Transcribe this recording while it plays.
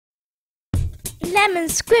Lemon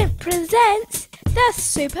Squint presents the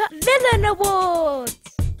Super Villain Awards.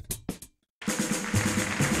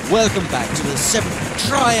 Welcome back to the 7th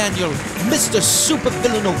triannual Mr. Super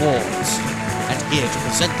Villain Awards. And here to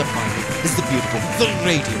present the final is the beautiful, the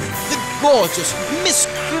radiant, the gorgeous Miss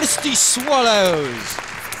Christy Swallows.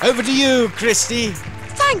 Over to you, Christy.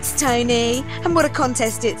 Thanks, Tony. And what a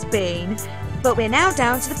contest it's been. But we're now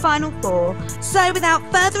down to the final 4. So without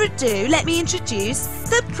further ado, let me introduce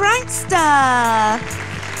the prankster.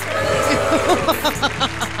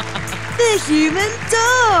 The human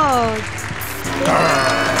dog.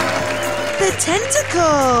 The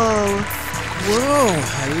tentacle. Whoa,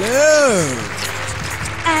 hello.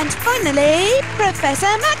 And finally,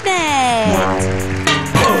 Professor Magnet.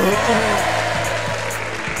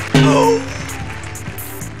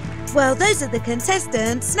 Well, those are the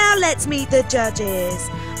contestants. Now let's meet the judges.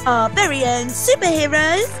 Our very own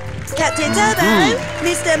superheroes, Captain Turbo,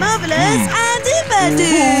 Mr. Marvelous, and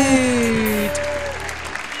Dude.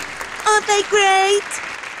 Aren't they great?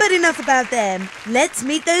 But enough about them. Let's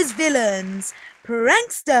meet those villains.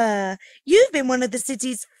 Prankster, you've been one of the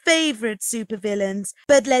city's favourite supervillains.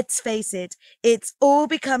 But let's face it, it's all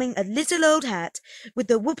becoming a little old hat with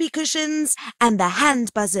the whoopee cushions and the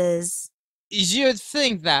hand buzzers. You'd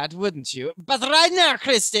think that, wouldn't you? But right now,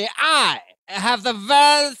 Christy, I have the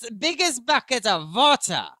world's biggest bucket of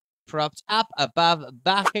water propped up above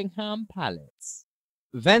Buckingham Palace.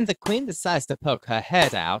 When the Queen decides to poke her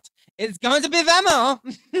head out, it's going to be Vemo!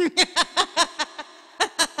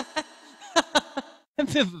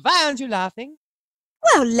 Why aren't you laughing?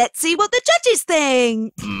 Well, let's see what the judges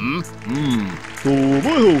think.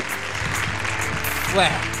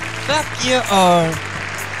 Well, fuck you all.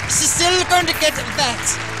 She's still going to get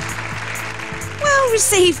wet. Well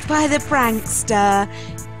received by the prankster.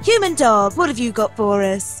 Human dog, what have you got for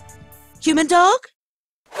us? Human dog?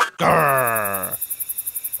 Grrr.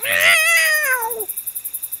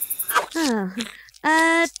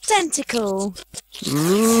 Tentacle.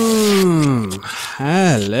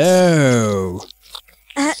 Hello.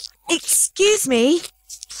 Excuse me?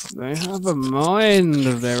 They have a mind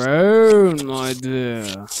of their own, my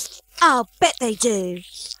dear. I'll bet they do.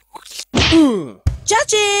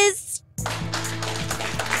 Judges!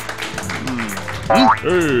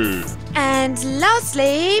 Hey! And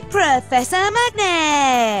lastly, Professor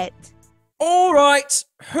Magnet. All right,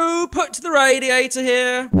 who put the radiator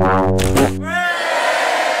here?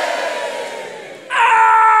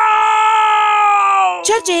 Ow!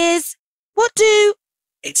 Judges, what do...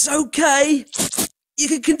 It's okay. You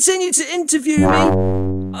can continue to interview me.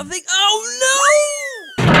 I think... Oh, no!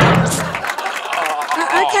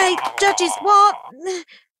 Okay, judges, what?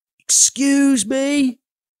 Excuse me.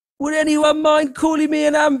 Would anyone mind calling me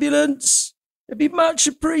an ambulance? It'd be much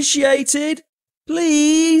appreciated.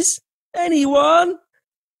 Please? Anyone?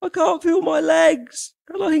 I can't feel my legs.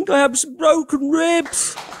 And I think I have some broken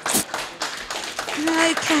ribs.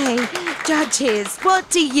 Okay, judges, what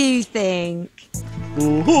do you think?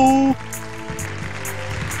 Ooh.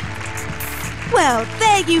 Well,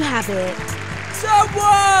 there you have it.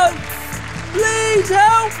 Someone! Please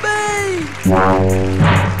help me!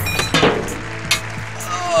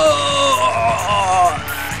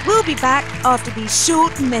 We'll be back after these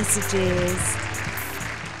short messages.